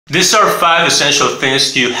These are 5 essential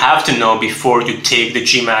things you have to know before you take the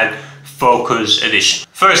GMAT Focus Edition.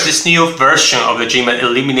 First, this new version of the GMAT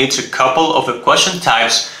eliminates a couple of the question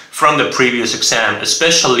types from the previous exam,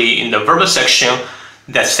 especially in the verbal section.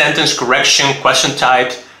 The sentence correction question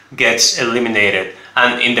type gets eliminated,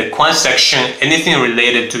 and in the quant section, anything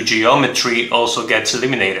related to geometry also gets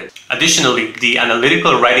eliminated. Additionally, the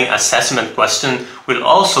analytical writing assessment question will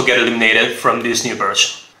also get eliminated from this new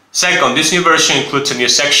version. Second, this new version includes a new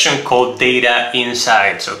section called Data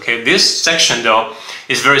Insights. Okay, this section though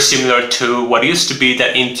is very similar to what used to be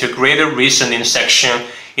the integrated reasoning section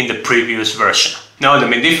in the previous version. Now, the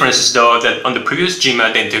main difference is though that on the previous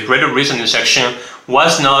GMAT, the integrated reasoning section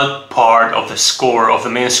was not part of the score, of the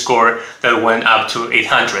main score that went up to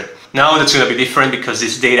 800. Now that's going to be different because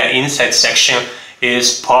this Data Insights section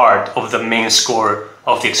is part of the main score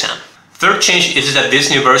of the exam. Third change is that this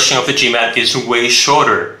new version of the GMAT is way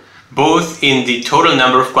shorter, both in the total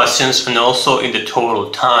number of questions and also in the total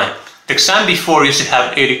time. The exam before used to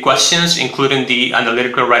have 80 questions, including the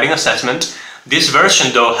analytical writing assessment. This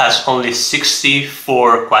version though has only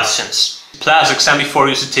 64 questions. Plus, the exam before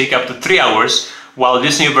used to take up to 3 hours, while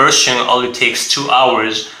this new version only takes 2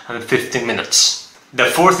 hours and 15 minutes. The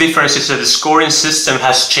fourth difference is that the scoring system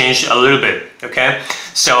has changed a little bit, okay?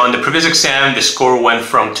 So on the previous exam, the score went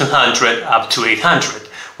from 200 up to 800,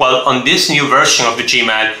 while on this new version of the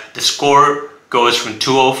GMAT, the score goes from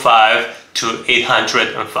 205 to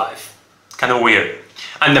 805. Kind of weird.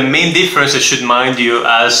 And the main difference, I should mind you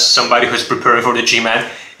as somebody who's preparing for the GMAT,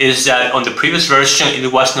 is that on the previous version,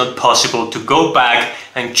 it was not possible to go back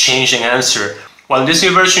and change an answer. While in this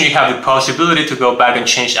new version, you have the possibility to go back and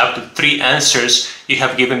change up to 3 answers you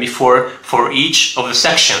have given before for each of the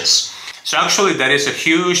sections. So actually, that is a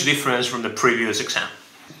huge difference from the previous exam.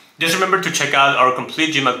 Just remember to check out our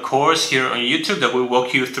complete GMAT course here on YouTube that will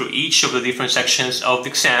walk you through each of the different sections of the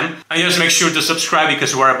exam. And just make sure to subscribe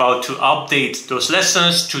because we're about to update those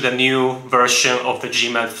lessons to the new version of the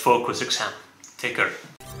GMAT Focus exam. Take care.